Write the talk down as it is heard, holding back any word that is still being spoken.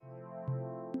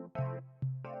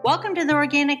Welcome to the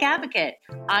Organic Advocate.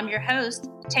 I'm your host,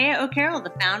 Taya O'Carroll,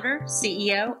 the founder,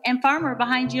 CEO, and farmer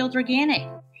behind Yield Organic.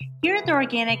 Here at the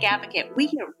Organic Advocate, we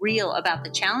get real about the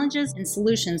challenges and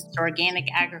solutions to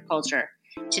organic agriculture.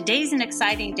 Today's an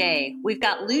exciting day. We've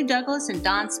got Lou Douglas and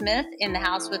Don Smith in the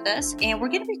house with us, and we're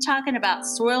going to be talking about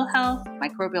soil health,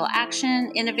 microbial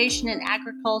action, innovation in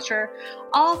agriculture,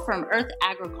 all from Urth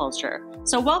Agriculture.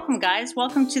 So welcome, guys.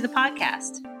 Welcome to the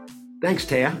podcast. Thanks,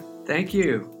 Taya. Thank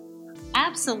you.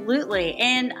 Absolutely.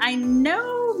 And I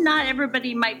know not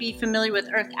everybody might be familiar with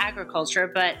Urth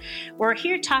Agriculture, but we're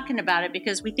here talking about it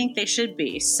because we think they should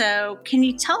be. So can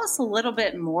you tell us a little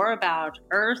bit more about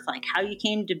Urth, like how you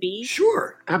came to be?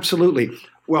 Sure, absolutely.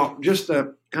 Well, just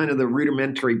the kind of the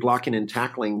rudimentary blocking and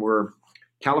tackling. We're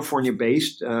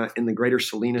California-based in the greater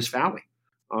Salinas Valley.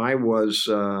 I was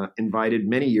invited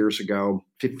many years ago,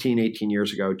 15, 18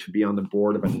 years ago, to be on the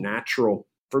board of a natural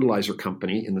fertilizer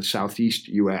company in the southeast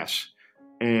U.S.,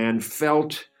 and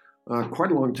felt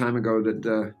quite a long time ago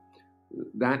that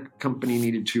that company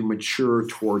needed to mature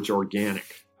towards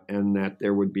organic, and that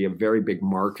there would be a very big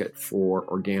market for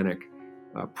organic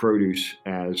produce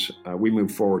as we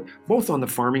move forward, both on the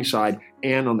farming side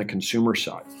and on the consumer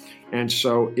side. And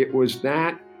so it was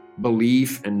that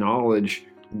belief and knowledge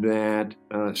that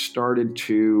started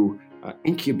to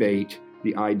incubate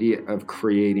the idea of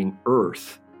creating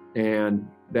Urth, and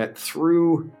that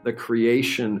through the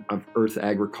creation of Urth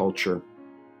Agriculture,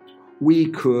 we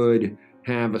could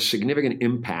have a significant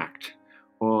impact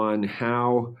on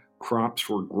how crops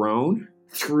were grown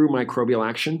through microbial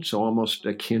action, so almost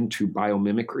akin to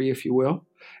biomimicry, if you will,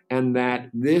 and that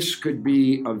this could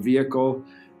be a vehicle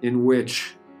in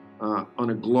which,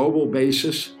 on a global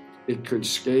basis, it could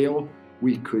scale.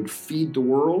 We could feed the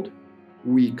world.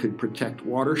 We could protect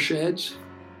watersheds.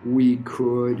 We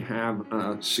could have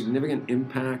a significant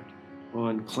impact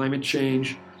on climate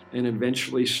change and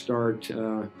eventually start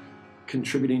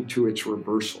contributing to its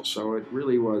reversal. So it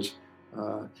really was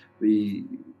the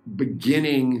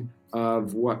beginning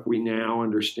of what we now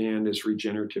understand as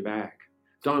regenerative ag.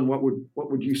 Don, what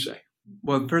would you say?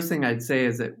 Well, the first thing I'd say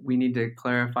is that we need to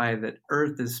clarify that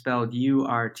Urth is spelled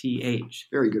U-R-T-H.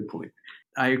 Very good point.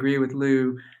 I agree with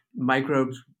Lou.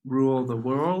 Microbes rule the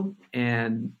world,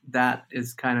 and that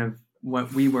is kind of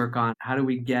what we work on. How do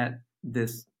we get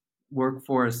this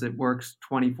workforce that works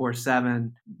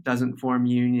 24/7, doesn't form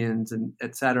unions, and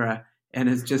et cetera, and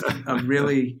is just a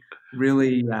really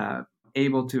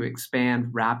able to expand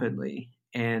rapidly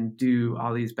and do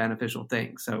all these beneficial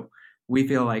things. So we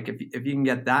feel like if you can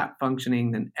get that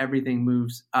functioning, then everything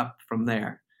moves up from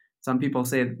there. Some people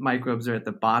say that microbes are at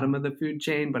the bottom of the food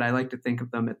chain, but I like to think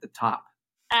of them at the top.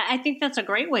 I think that's a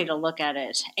great way to look at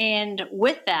it. And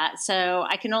with that, so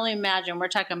I can only imagine we're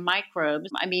talking microbes.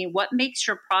 I mean, what makes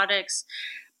your products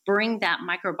bring that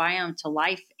microbiome to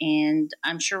life? And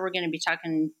I'm sure we're going to be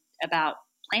talking about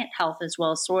plant health as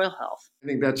well as soil health. I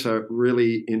think that's a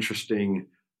really interesting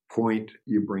point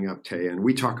you bring up, Taya, and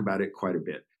we talk about it quite a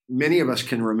bit. Many of us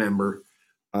can remember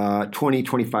 20,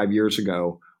 25 years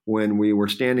ago when we were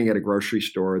standing at a grocery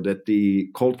store that the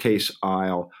cold case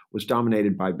aisle was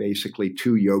dominated by basically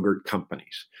two yogurt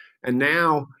companies. And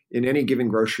now in any given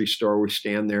grocery store, we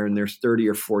stand there and there's 30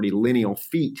 or 40 lineal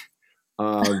feet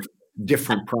of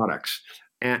different products.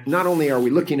 And not only are we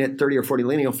looking at 30 or 40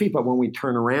 lineal feet, but when we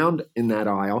turn around in that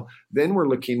aisle, then we're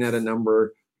looking at a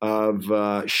number of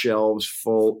shelves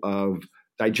full of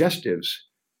digestives,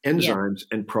 enzymes,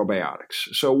 and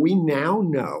probiotics. So we now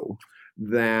know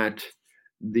that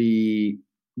the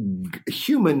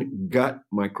human gut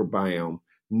microbiome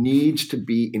needs to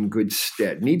be in good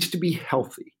stead, needs to be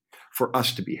healthy for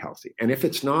us to be healthy. And if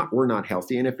it's not, we're not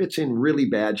healthy. And if it's in really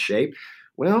bad shape,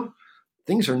 well,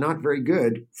 things are not very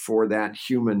good for that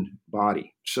human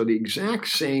body. So the exact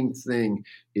same thing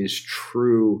is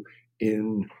true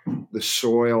in the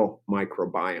soil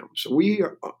microbiome. So we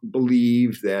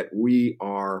believe that we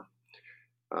are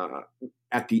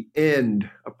at the end,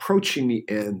 approaching the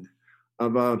end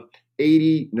of a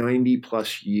 80, 90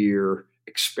 plus year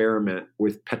experiment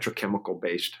with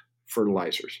petrochemical-based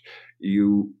fertilizers.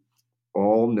 You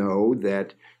all know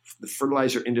that the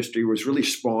fertilizer industry was really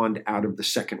spawned out of the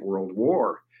Second World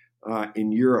War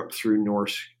in Europe through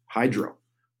Norse hydro.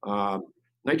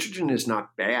 Nitrogen is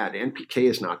not bad. NPK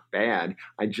is not bad.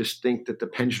 I just think that the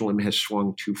pendulum has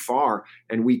swung too far,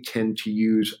 and we tend to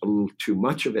use a little too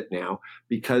much of it now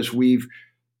because we've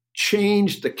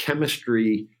changed the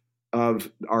chemistry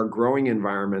of our growing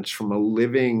environments from a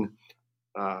living,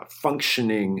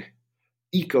 functioning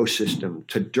ecosystem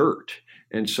to dirt.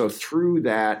 And so through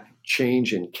that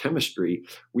change in chemistry,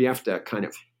 we have to kind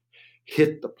of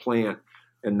hit the plant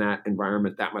and that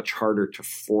environment that much harder to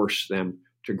force them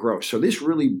to grow. So this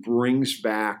really brings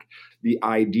back the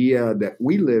idea that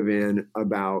we live in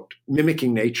about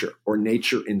mimicking nature or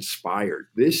nature inspired.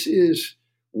 This is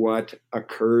what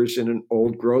occurs in an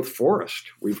old growth forest.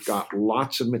 We've got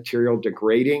lots of material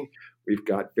degrading. We've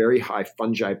got very high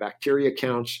fungi bacteria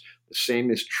counts. The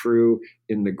same is true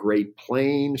in the Great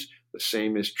Plains. The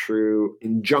same is true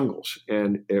in jungles.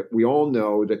 And we all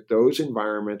know that those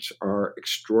environments are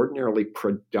extraordinarily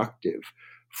productive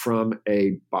from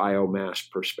a biomass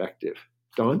perspective.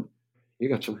 Don, you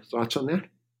got some thoughts on that?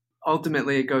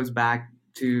 Ultimately, it goes back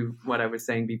to what I was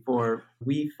saying before.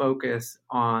 We focus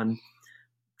on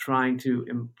trying to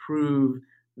improve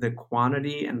the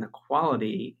quantity and the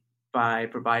quality by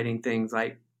providing things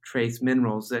like trace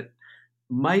minerals that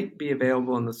might be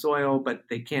available in the soil, but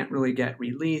they can't really get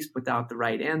released without the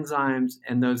right enzymes,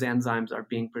 and those enzymes are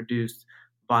being produced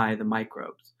by the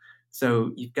microbes.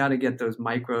 So you've got to get those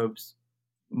microbes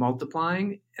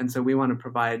multiplying, and so we want to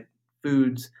provide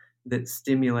foods that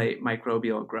stimulate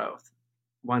microbial growth.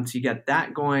 Once you get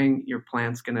that going, your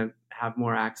plant's going to have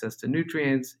more access to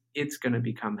nutrients. It's going to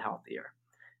become healthier.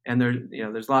 And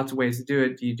there's lots of ways to do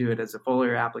it. Do you do it as a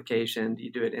foliar application? Do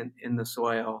you do it in the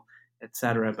soil, et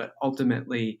cetera? But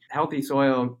ultimately, healthy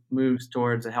soil moves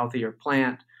towards a healthier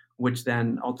plant, which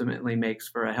then ultimately makes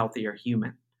for a healthier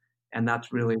human. And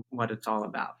that's really what it's all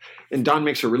about. And Don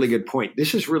makes a really good point.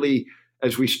 This is really,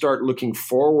 as we start looking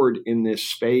forward in this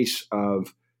space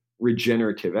of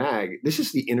regenerative ag, this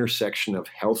is the intersection of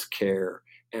healthcare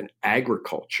and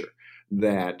agriculture,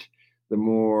 that the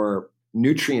more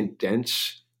nutrient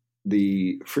dense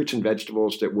the fruits and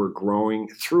vegetables that we're growing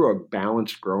through a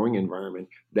balanced growing environment,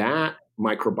 that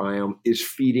microbiome is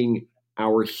feeding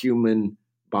our human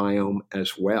biome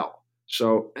as well.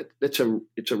 So it's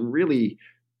a really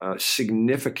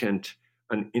significant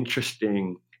and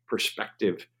interesting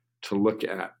perspective to look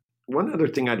at. One other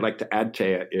thing I'd like to add,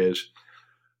 Taya, is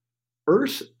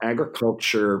Urth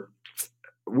agriculture.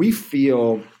 We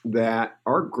feel that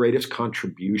our greatest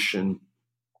contribution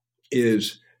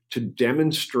is to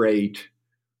demonstrate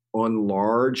on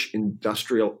large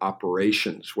industrial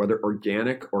operations, whether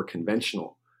organic or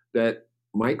conventional, that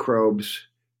microbes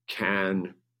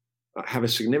can have a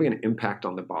significant impact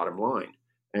on the bottom line.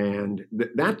 And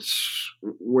that's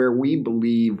where we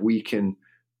believe we can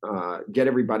get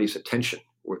everybody's attention.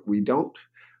 We don't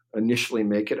initially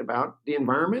make it about the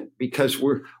environment because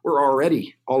we're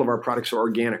already, all of our products are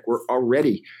organic. We're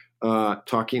already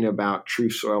talking about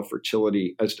true soil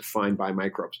fertility as defined by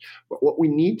microbes. But what we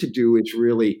need to do is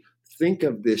really think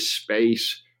of this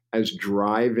space as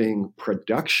driving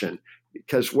production,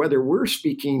 because whether we're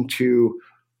speaking to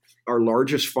our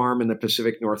largest farm in the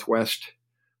Pacific Northwest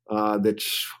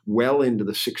that's well into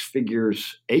the six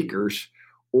figures acres,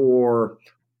 or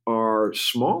our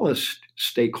smallest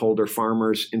stakeholder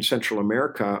farmers in Central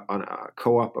America on a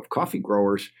co-op of coffee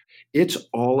growers, it's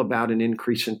all about an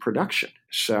increase in production.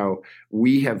 So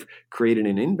we have created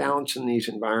an imbalance in these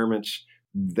environments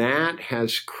that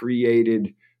has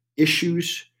created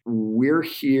issues. We're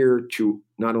here to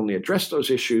not only address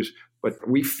those issues, but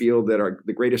we feel that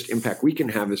the greatest impact we can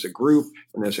have as a group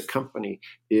and as a company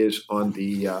is on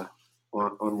the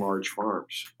on large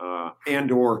farms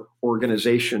and or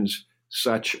organizations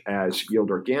such as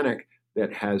Yield Organic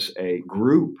that has a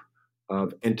group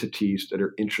of entities that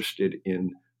are interested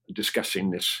in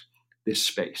discussing this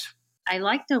space. I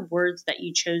like the words that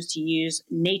you chose to use,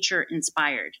 nature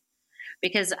inspired,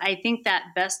 because I think that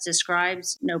best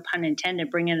describes, no pun intended,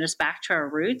 bringing us back to our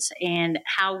roots and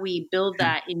how we build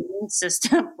that immune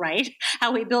system, right?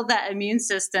 How we build that immune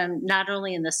system, not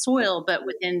only in the soil, but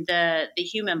within the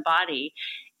human body.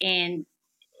 And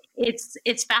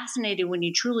it's fascinating when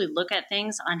you truly look at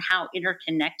things on how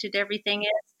interconnected everything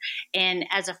is. And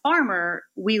as a farmer,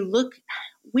 we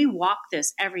walk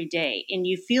this every day, and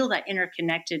you feel that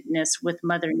interconnectedness with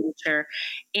Mother Nature.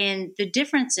 And the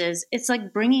difference is it's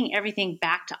like bringing everything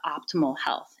back to optimal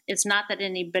health. It's not that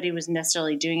anybody was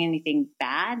necessarily doing anything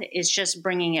bad. It's just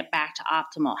bringing it back to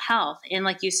optimal health. And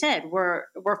like you said, we're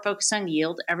focused on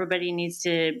yield. Everybody needs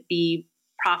to be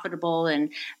profitable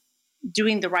and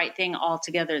doing the right thing all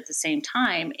together at the same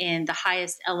time, and the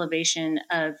highest elevation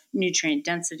of nutrient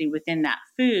density within that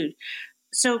food.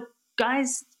 So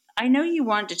guys, I know you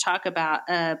wanted to talk about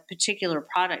a particular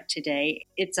product today.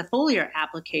 It's a foliar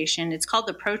application. It's called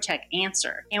the ProTech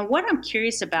Answer. And what I'm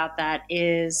curious about that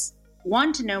is,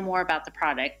 one, to know more about the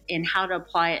product and how to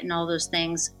apply it and all those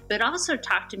things, but also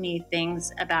talk to me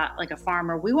things about, like a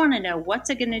farmer. We want to know, what's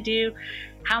it going to do?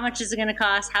 How much is it going to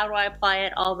cost? How do I apply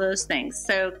it? All those things.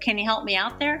 So can you help me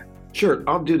out there? Sure.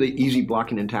 I'll do the easy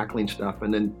blocking and tackling stuff.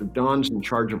 And then Don's in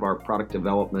charge of our product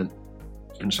development.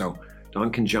 And so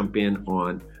Don can jump in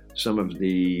on some of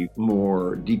the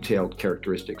more detailed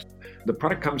characteristics. The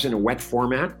product comes in a wet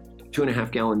format,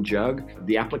 2.5 gallon jug.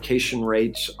 The application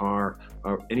rates are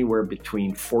anywhere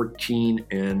between 14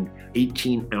 and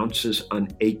 18 ounces an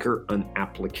acre an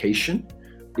application.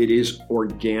 It is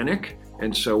organic,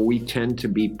 and so we tend to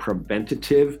be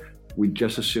preventative. We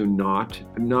just as soon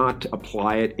not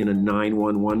apply it in a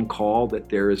 911 call that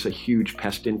there is a huge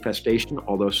pest infestation,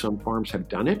 although some farms have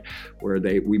done it, where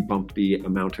we bump the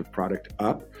amount of product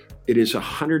up. It is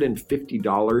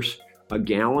 $150 a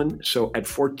gallon, so at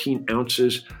 14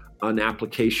 ounces an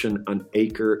application an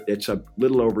acre, it's a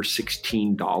little over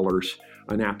 $16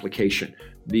 an application.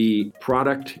 The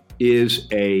product is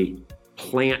a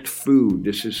plant food.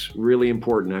 This is really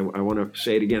important. I want to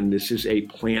say it again. This is a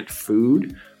plant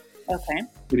food. Okay.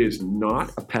 It is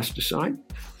not a pesticide.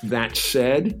 That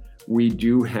said, we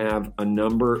do have a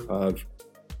number of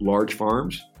large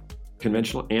farms,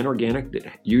 conventional and organic,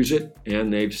 that use it,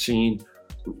 and they've seen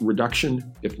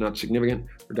reduction, if not significant,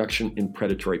 reduction in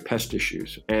predatory pest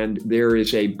issues. And there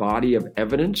is a body of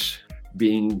evidence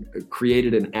being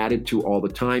created and added to all the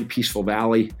time. Peaceful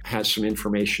Valley has some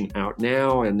information out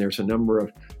now, and there's a number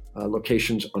of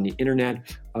locations on the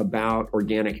internet about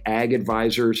organic ag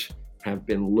advisors have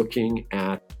been looking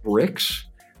at bricks,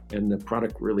 and the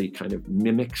product really kind of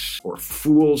mimics or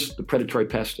fools the predatory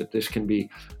pest that this can be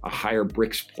a higher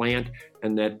bricks plant,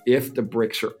 and that if the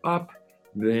bricks are up,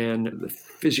 then the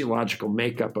physiological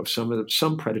makeup of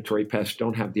some predatory pests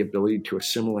don't have the ability to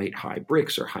assimilate high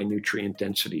bricks or high nutrient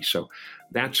density. So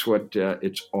that's what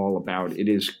it's all about. It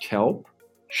is kelp,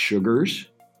 sugars,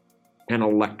 and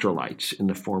electrolytes in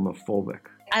the form of fulvic.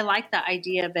 I like the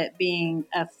idea of it being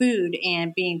a food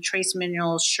and being trace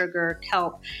minerals, sugar,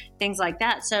 kelp, things like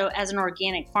that. So as an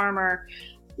organic farmer,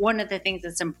 one of the things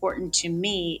that's important to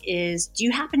me is, do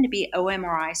you happen to be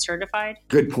OMRI certified?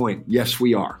 Good point. Yes,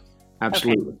 we are.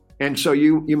 Absolutely. Okay. And so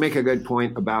you make a good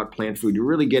point about plant food. You're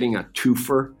really getting a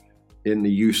twofer in the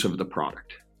use of the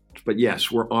product. But yes,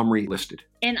 we're OMRI listed.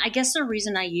 And I guess the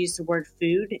reason I use the word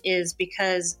food is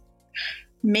because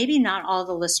maybe not all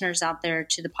the listeners out there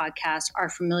to the podcast are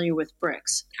familiar with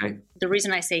bricks. Okay. The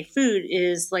reason I say food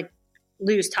is, like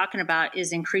Lou's talking about,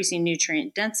 is increasing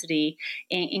nutrient density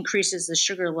and increases the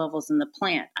sugar levels in the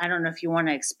plant. I don't know if you want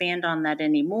to expand on that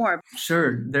anymore.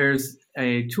 Sure. There's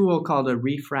a tool called a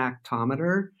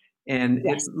refractometer, and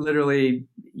Yes. It's literally,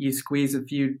 you squeeze a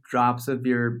few drops of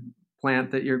your plant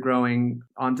that you're growing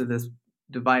onto this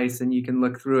device and you can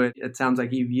look through it. It sounds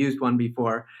like you've used one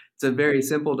before. It's a very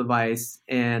simple device,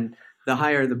 and the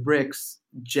higher the bricks,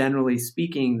 generally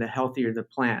speaking, the healthier the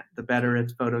plant, the better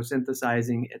it's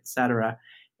photosynthesizing, etc.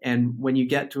 And when you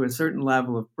get to a certain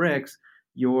level of bricks,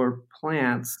 your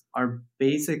plants are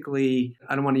basically,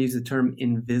 I don't want to use the term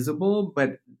invisible,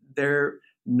 but they're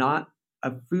not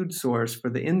a food source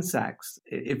for the insects.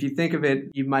 If you think of it,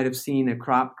 you might have seen a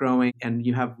crop growing and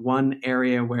you have one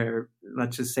area where,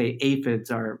 let's just say, aphids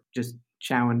are just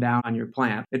chowing down on your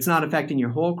plant. It's not affecting your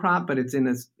whole crop, but it's in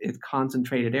this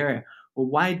concentrated area. Well,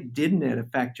 why didn't it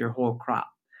affect your whole crop?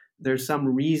 There's some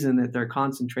reason that they're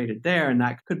concentrated there, and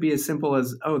that could be as simple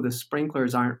as, the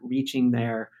sprinklers aren't reaching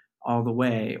there all the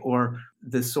way, or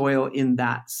the soil in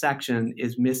that section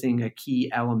is missing a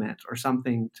key element or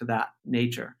something to that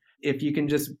nature. If you can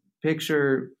just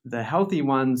picture the healthy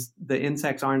ones, the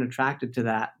insects aren't attracted to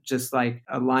that, just like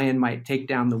a lion might take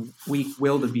down the weak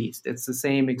wildebeest. It's the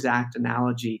same exact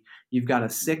analogy. You've got a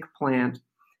sick plant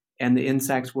and the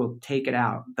insects will take it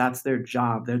out. That's their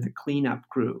job. They're the cleanup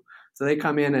crew. So they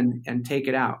come in and take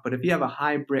it out. But if you have a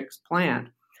high bricks plant,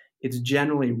 it's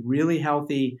generally really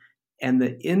healthy, and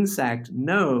the insect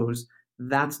knows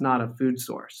that's not a food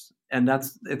source. And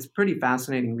it's pretty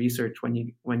fascinating research when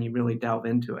you really delve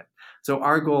into it. So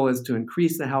our goal is to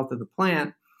increase the health of the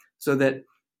plant so that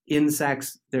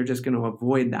insects, they're just going to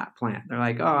avoid that plant. They're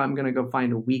like, I'm going to go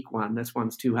find a weak one. This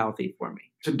one's too healthy for me.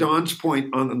 To Don's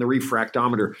point on the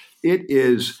refractometer, it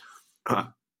is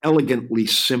elegantly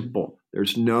simple.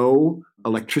 There's no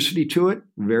electricity to it,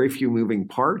 very few moving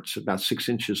parts, about 6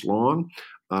 inches long,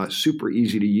 super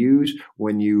easy to use.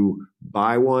 When you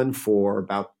buy one for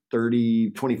about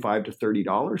 $25 to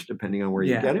 $30, depending on where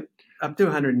you get it. Up to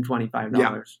 $125.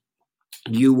 Yeah.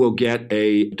 You will get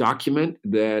a document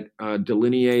that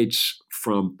delineates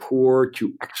from poor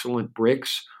to excellent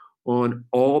bricks on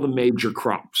all the major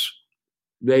crops.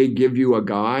 They give you a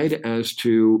guide as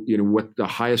to what the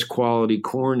highest quality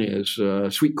corn is,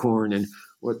 sweet corn, and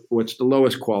what's the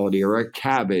lowest quality, or a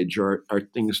cabbage, or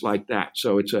things like that.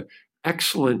 So it's an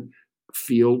excellent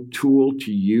field tool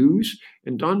to use.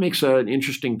 And Don makes an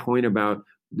interesting point about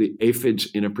the aphids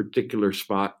in a particular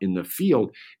spot in the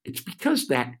field. It's because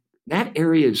that that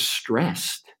area is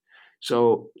stressed.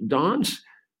 So Don's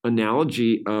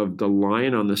analogy of the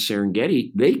lion on the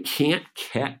Serengeti, they can't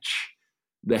catch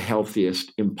the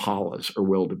healthiest impalas or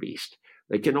wildebeest.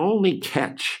 They can only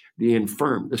catch the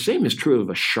infirm. The same is true of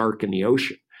a shark in the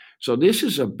ocean. So this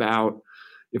is about,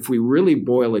 if we really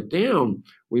boil it down,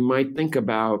 we might think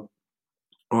about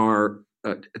our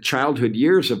childhood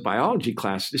years of biology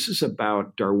class. This is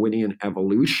about Darwinian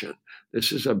evolution.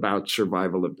 This is about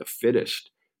survival of the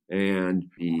fittest, and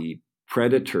the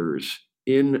predators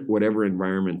in whatever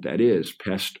environment that is,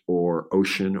 pest or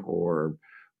ocean or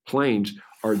plains,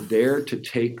 are there to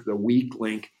take the weak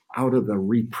link out of the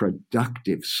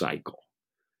reproductive cycle.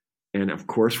 And of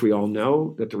course, we all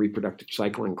know that the reproductive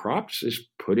cycle in crops is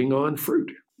putting on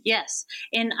fruit. Yes.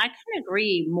 And I couldn't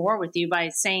agree more with you by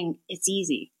saying it's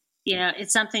easy.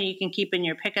 It's something you can keep in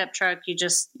your pickup truck. You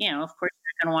just, of course,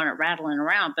 you're going to want it rattling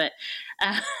around, but,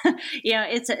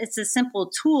 it's a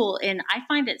simple tool. And I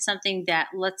find it something that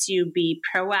lets you be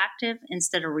proactive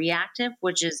instead of reactive,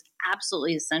 which is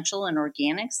absolutely essential in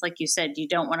organics. Like you said, you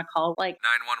don't want to call 911,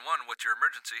 what's your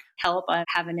emergency? Help, I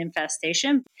have an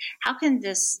infestation. How can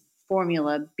this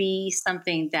formula be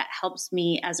something that helps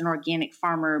me as an organic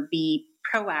farmer be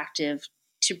proactive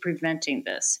to preventing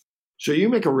this? So you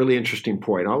make a really interesting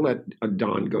point. I'll let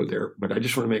Don go there, but I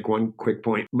just want to make one quick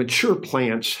point. Mature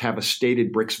plants have a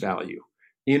stated Brix value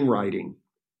in writing,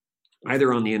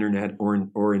 either on the internet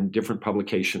or in different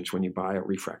publications when you buy a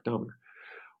refractometer.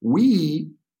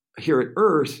 We, here at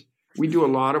Urth, we do a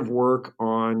lot of work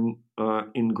on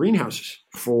in greenhouses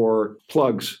for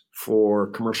plugs for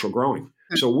commercial growing.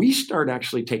 So we start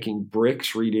actually taking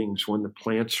Brix readings when the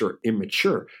plants are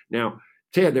immature. Now,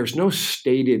 Ted, there's no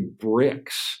stated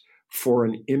Brix for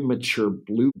an immature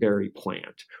blueberry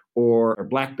plant or a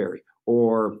blackberry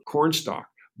or cornstalk,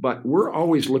 but we're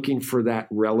always looking for that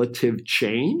relative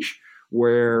change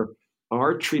where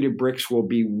our treated Brix will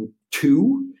be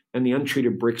 2 and the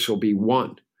untreated Brix will be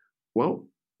 1. Well,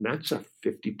 that's a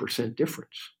 50%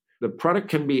 difference. The product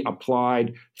can be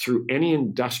applied through any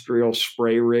industrial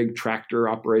spray rig, tractor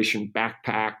operation,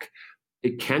 backpack.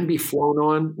 It can be flown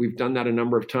on. We've done that a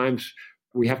number of times.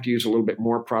 We have to use a little bit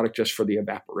more product just for the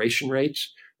evaporation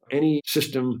rates. Any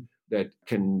system that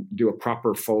can do a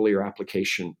proper foliar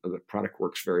application of the product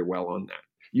works very well on that.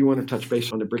 You want to touch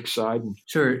base on the Brix side?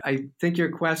 Sure. I think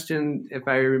your question, if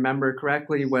I remember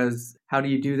correctly, was how do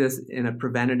you do this in a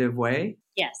preventative way?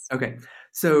 Yes. Okay.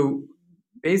 So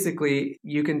basically,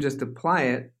 you can just apply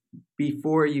it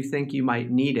before you think you might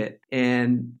need it.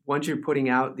 And once you're putting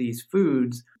out these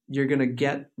foods, you're going to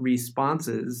get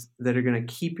responses that are going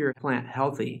to keep your plant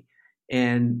healthy.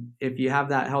 And if you have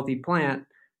that healthy plant,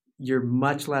 you're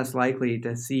much less likely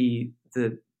to see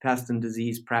the pest and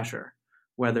disease pressure,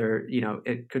 whether,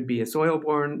 it could be a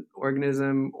soil-borne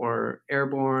organism or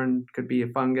airborne, could be a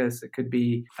fungus, it could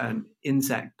be an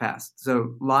insect pest.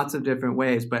 So lots of different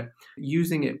ways, but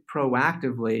using it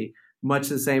proactively, much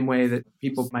the same way that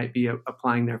people might be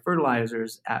applying their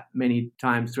fertilizers at many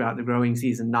times throughout the growing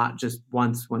season, not just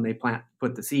once when they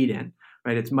put the seed in,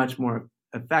 right? It's much more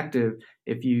effective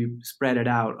if you spread it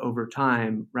out over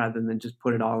time rather than just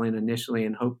put it all in initially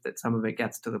and hope that some of it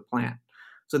gets to the plant.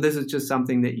 So this is just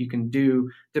something that you can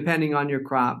do depending on your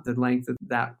crop, the length of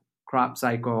that crop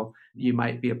cycle. You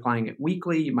might be applying it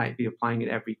weekly, you might be applying it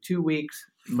every 2 weeks,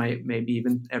 maybe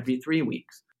even every 3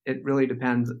 weeks. It really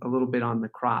depends a little bit on the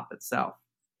crop itself.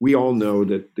 We all know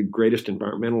that the greatest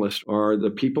environmentalists are the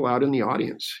people out in the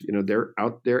audience. They're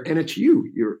out there, and it's you.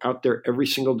 You're out there every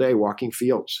single day walking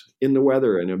fields in the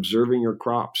weather and observing your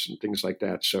crops and things like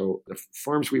that. So the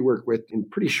farms we work with, in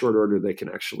pretty short order, they can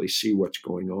actually see what's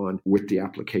going on with the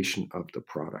application of the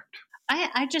product.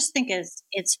 I just think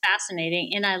it's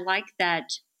fascinating, and I like that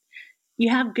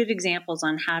you have good examples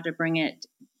on how to bring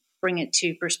it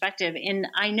to perspective. And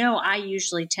I know I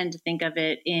usually tend to think of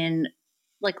it in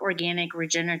like organic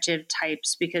regenerative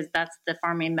types because that's the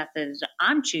farming method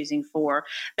I'm choosing for.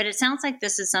 But it sounds like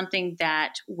this is something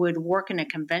that would work in a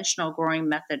conventional growing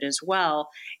method as well.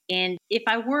 And if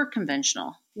I were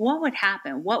conventional, what would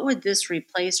happen? What would this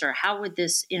replace, or how would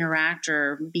this interact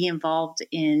or be involved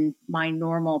in my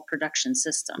normal production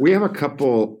system? We have a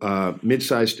couple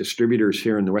mid-sized distributors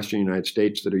here in the Western United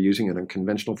States that are using it on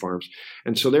conventional farms.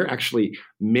 And so they're actually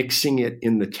mixing it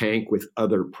in the tank with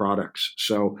other products.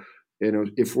 So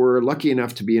if we're lucky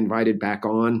enough to be invited back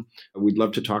on, we'd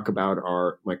love to talk about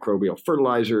our microbial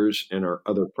fertilizers and our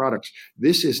other products.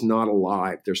 This is not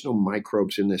alive. There's no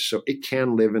microbes in this. So it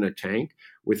can live in a tank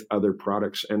with other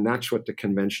products. And that's what the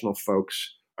conventional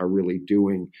folks are really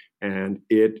doing. And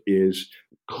it is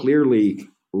clearly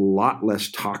a lot less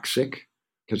toxic.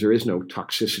 because there is no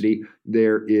toxicity.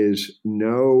 There is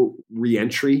no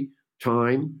reentry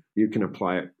time. You can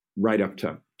apply it right up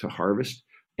to harvest.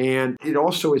 And it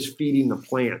also is feeding the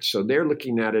plants. So they're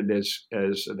looking at it as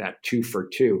that 2 for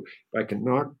 2.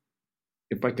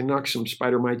 If I can knock some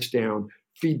spider mites down,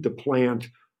 feed the plant,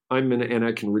 and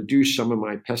I can reduce some of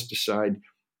my pesticide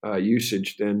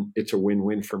usage, then it's a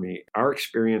win-win for me. Our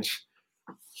experience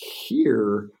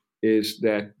here is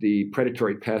that the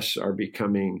predatory pests are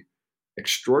becoming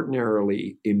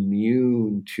extraordinarily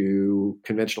immune to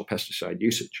conventional pesticide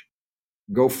usage.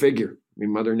 Go figure. I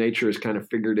mean, Mother Nature has kind of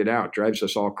figured it out, drives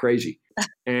us all crazy.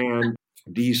 And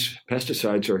these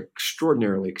pesticides are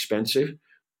extraordinarily expensive.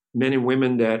 Men and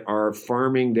women that are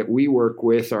farming that we work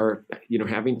with are,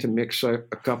 having to mix a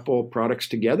couple products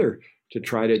together to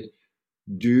try to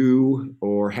do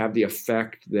or have the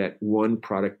effect that one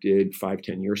product did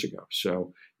 5-10 years ago.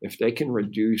 So if they can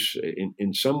reduce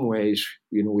in some ways,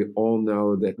 we all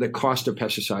know that the cost of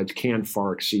pesticides can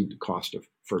far exceed the cost of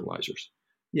fertilizers.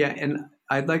 Yeah, and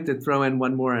I'd like to throw in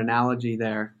one more analogy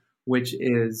there, which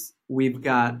is we've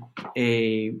got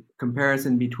a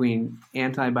comparison between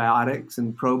antibiotics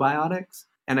and probiotics.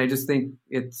 And I just think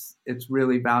it's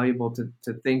really valuable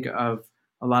to think of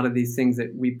a lot of these things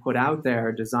that we put out there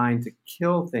are designed to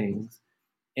kill things.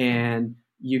 And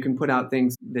you can put out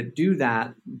things that do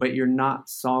that, but you're not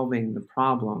solving the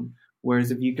problem. Whereas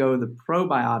if you go the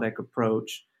probiotic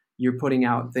approach, you're putting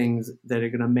out things that are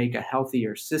going to make a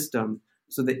healthier system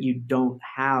so that you don't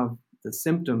have the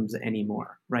symptoms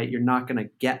anymore, right? You're not going to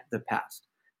get the pest.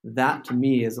 That to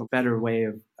me is a better way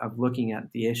of looking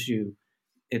at the issue.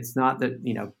 It's not that,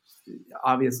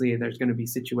 obviously there's going to be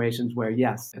situations where,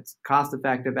 yes, it's cost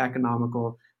effective,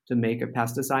 economical to make a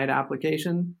pesticide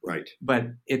application. Right. But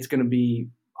it's going to be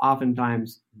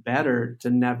oftentimes better to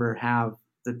never have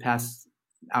the pest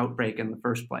outbreak in the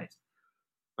first place.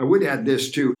 I would add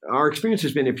this too. Our experience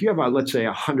has been if you have let's say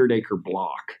 100-acre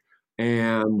block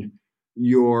and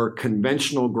your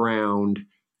conventional ground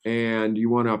and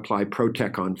you want to apply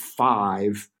Protec on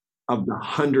 5 of the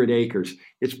 100 acres,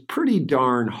 it's pretty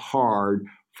darn hard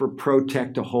for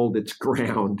Protec to hold its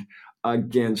ground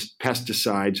against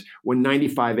pesticides when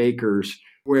 95 acres,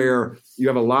 where you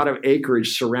have a lot of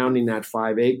acreage surrounding that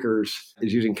 5 acres,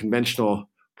 is using conventional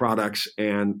products,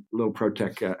 and little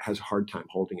Protec has a hard time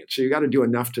holding it. So you got to do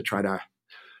enough to try to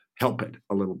help it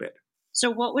a little bit. So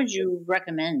what would you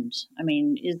recommend? I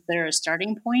mean, is there a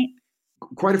starting point?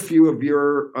 Quite a few of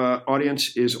your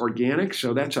audience is organic,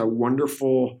 so that's a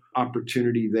wonderful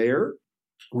opportunity there.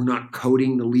 We're not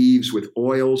coating the leaves with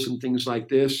oils and things like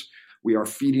this. We are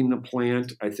feeding the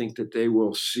plant. I think that they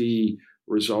will see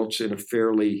results in a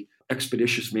fairly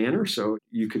expeditious manner, so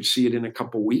you could see it in a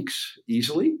couple weeks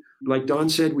easily. Like Don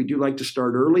said, we do like to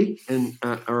start early and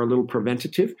are a little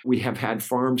preventative. We have had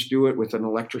farms do it with an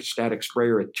electrostatic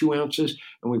sprayer at 2 ounces,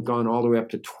 and we've gone all the way up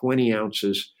to 20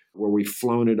 ounces where we've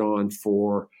flown it on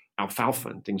for alfalfa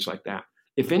and things like that.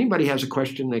 If anybody has a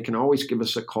question, they can always give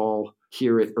us a call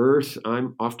here at Urth.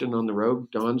 I'm often on the road.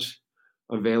 Don's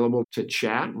available to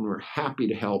chat, and we're happy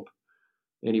to help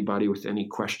anybody with any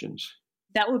questions.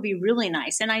 That would be really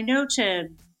nice. And I know to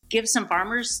give some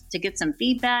farmers to get some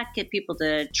feedback, get people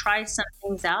to try some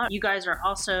things out. You guys are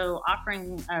also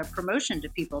offering a promotion to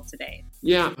people today.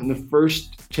 Yeah, and the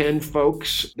first 10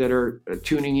 folks that are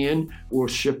tuning in will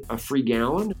ship a free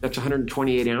gallon. That's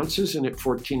 128 ounces, and at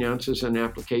 14 ounces an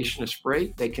application of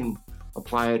spray, they can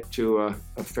apply it to a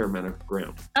fair amount of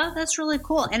ground. Oh, that's really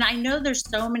cool. And I know there's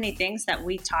so many things that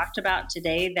we talked about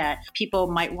today that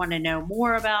people might want to know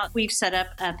more about. We've set up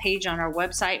a page on our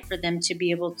website for them to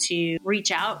be able to reach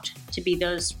out to be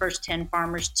those first 10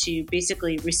 farmers to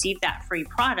basically receive that free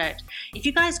product. If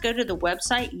you guys go to the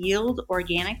website,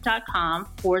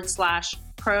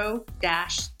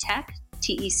 yieldorganic.com/pro-tech,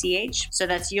 TECH. So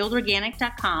that's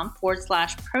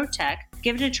yieldorganic.com/ProTech.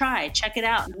 Give it a try. Check it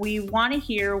out. We want to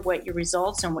hear what your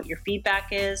results and what your feedback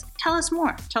is. Tell us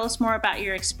more. Tell us more about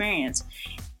your experience.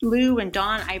 Lou and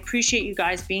Don, I appreciate you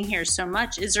guys being here so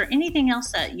much. Is there anything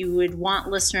else that you would want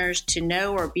listeners to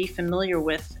know or be familiar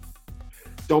with?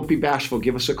 Don't be bashful.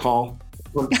 Give us a call.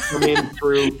 Come in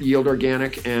through Yield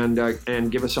Organic and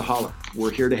give us a holler.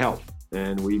 We're here to help.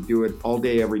 And we do it all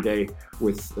day, every day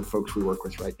with the folks we work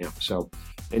with right now. So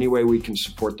any way we can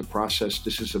support the process.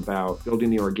 This is about building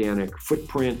the organic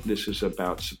footprint. This is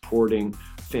about supporting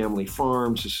family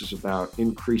farms. This is about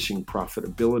increasing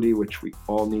profitability, which we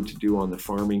all need to do on the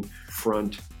farming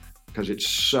front. because it's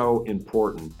so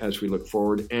important as we look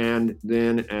forward. And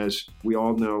then, as we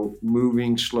all know,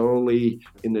 moving slowly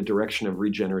in the direction of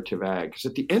regenerative ag. Because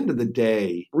at the end of the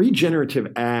day,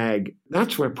 regenerative ag,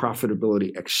 that's where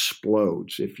profitability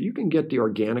explodes. If you can get the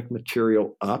organic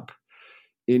material up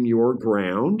in your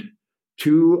ground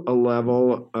to a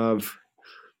level of,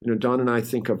 Don and I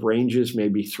think of ranges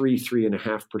maybe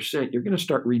 3.5%, you're going to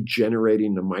start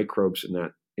regenerating the microbes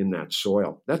in that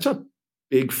soil. That's a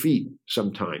big feat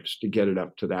sometimes to get it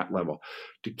up to that level,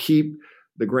 to keep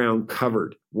the ground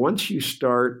covered. Once you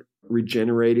start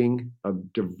regenerating a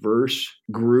diverse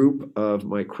group of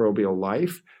microbial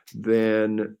life,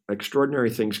 then extraordinary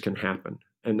things can happen.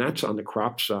 And that's on the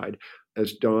crop side.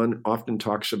 As Don often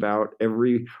talks about,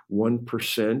 every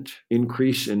 1%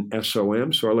 increase in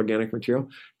SOM, soil organic material,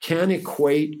 can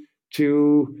equate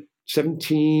to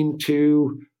 17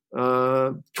 to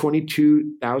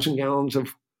 22,000 gallons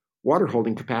of water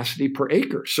holding capacity per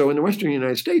acre. So in the Western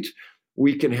United States,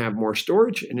 we can have more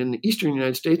storage, and in the Eastern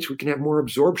United States, we can have more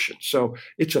absorption. So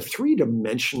it's a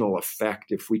three-dimensional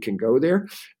effect if we can go there.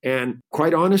 And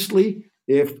quite honestly,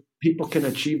 if people can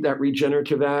achieve that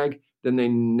regenerative ag, then they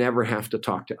never have to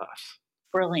talk to us.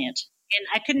 Brilliant. And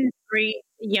I couldn't agree,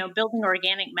 building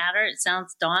organic matter, it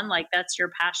sounds, Don, like that's your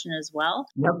passion as well.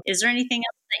 Yep. Is there anything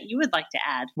else that you would like to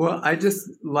add? Well, I just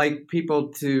like people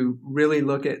to really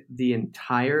look at the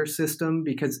entire system,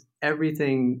 because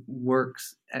everything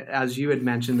works, as you had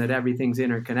mentioned, that everything's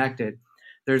interconnected.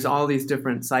 There's all these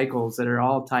different cycles that are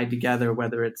all tied together,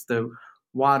 whether it's the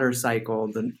water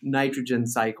cycle, the nitrogen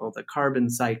cycle, the carbon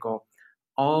cycle.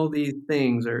 All these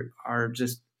things are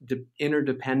just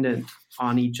interdependent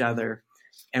on each other.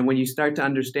 And when you start to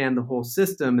understand the whole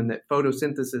system, and that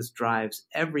photosynthesis drives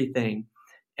everything,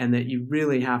 and that you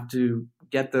really have to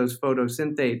get those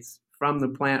photosynthates from the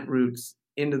plant roots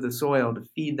into the soil to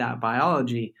feed that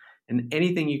biology, and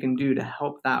anything you can do to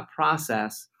help that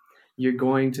process, you're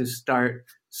going to start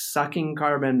sucking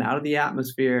carbon out of the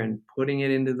atmosphere and putting it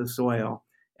into the soil.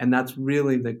 And that's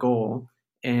really the goal.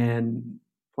 And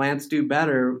plants do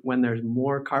better when there's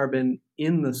more carbon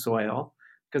in the soil,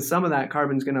 because some of that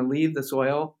carbon is going to leave the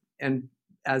soil and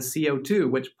as CO2,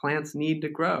 which plants need to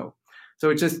grow. So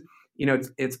it's just,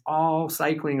 it's all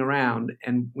cycling around,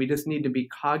 and we just need to be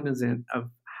cognizant of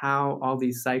how all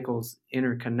these cycles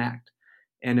interconnect.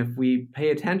 And if we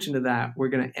pay attention to that, we're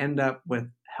going to end up with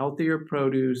healthier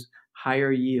produce,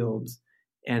 higher yields,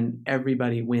 and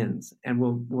everybody wins. And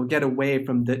we'll get away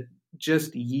from the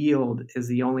just yield is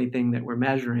the only thing that we're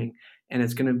measuring. And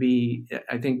it's going to be,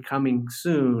 I think, coming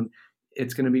soon,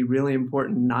 it's going to be really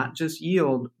important, not just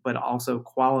yield, but also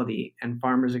quality. And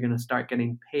farmers are going to start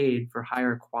getting paid for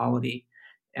higher quality.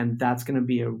 And that's going to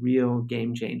be a real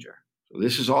game changer. So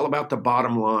this is all about the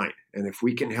bottom line. And if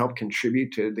we can help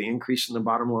contribute to the increase in the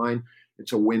bottom line,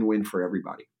 it's a win-win for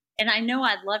everybody. And I know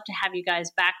I'd love to have you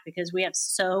guys back, because we have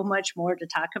so much more to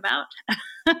talk about.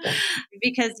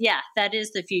 Because, that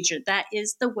is the future. That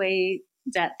is the way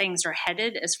that things are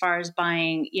headed as far as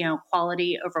buying,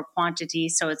 quality over quantity.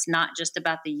 So it's not just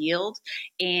about the yield,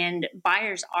 and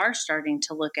buyers are starting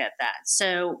to look at that.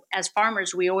 So as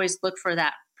farmers, we always look for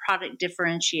that product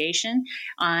differentiation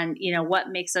on, what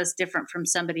makes us different from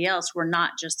somebody else. We're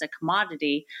not just a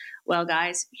commodity. Well,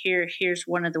 guys, here's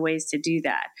one of the ways to do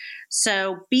that.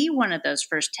 So be one of those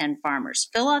first 10 farmers.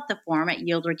 Fill out the form at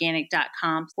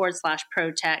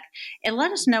yieldorganic.com/protech and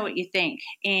let us know what you think.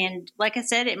 And like I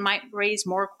said, it might raise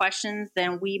more questions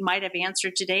than we might have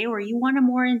answered today, or you want a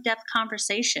more in-depth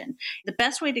conversation. The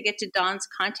best way to get to Don's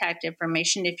contact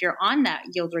information, if you're on that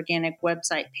Yield Organic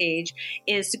website page,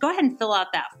 is to go ahead and fill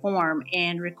out that form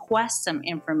and request some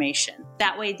information.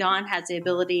 That way, Don has the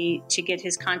ability to get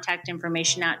his contact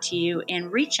information out to you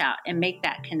and reach out and make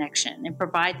that connection and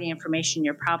provide the information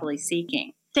you're probably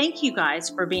seeking. Thank you guys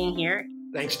for being here.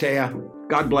 Thanks, Taya.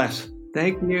 God bless.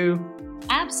 Thank you.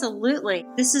 Absolutely.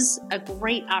 This is a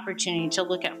great opportunity to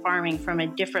look at farming from a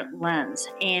different lens.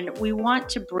 And we want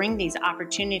to bring these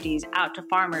opportunities out to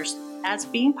farmers as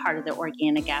being part of the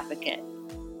Organic Advocate.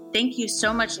 Thank you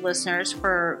so much, listeners,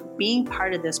 for being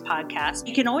part of this podcast.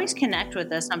 You can always connect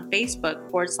with us on Facebook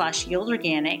 /Yield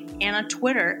Organic and on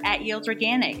Twitter @Yield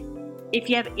Organic. If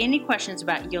you have any questions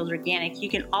about Yield Organic, you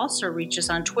can also reach us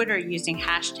on Twitter using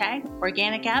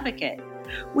 #Organic Advocate.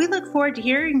 We look forward to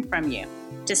hearing from you.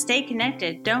 To stay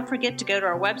connected, don't forget to go to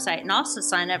our website and also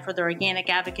sign up for the Organic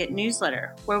Advocate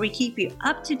newsletter, where we keep you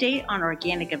up to date on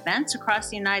organic events across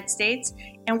the United States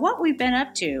and what we've been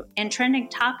up to and trending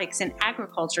topics in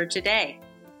agriculture today.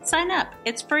 Sign up,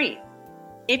 it's free.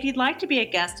 If you'd like to be a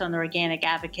guest on the Organic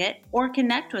Advocate or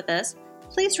connect with us,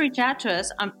 please reach out to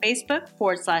us on Facebook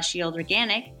 /Yield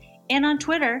Organic and on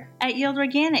Twitter @Yield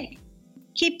Organic.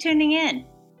 Keep tuning in.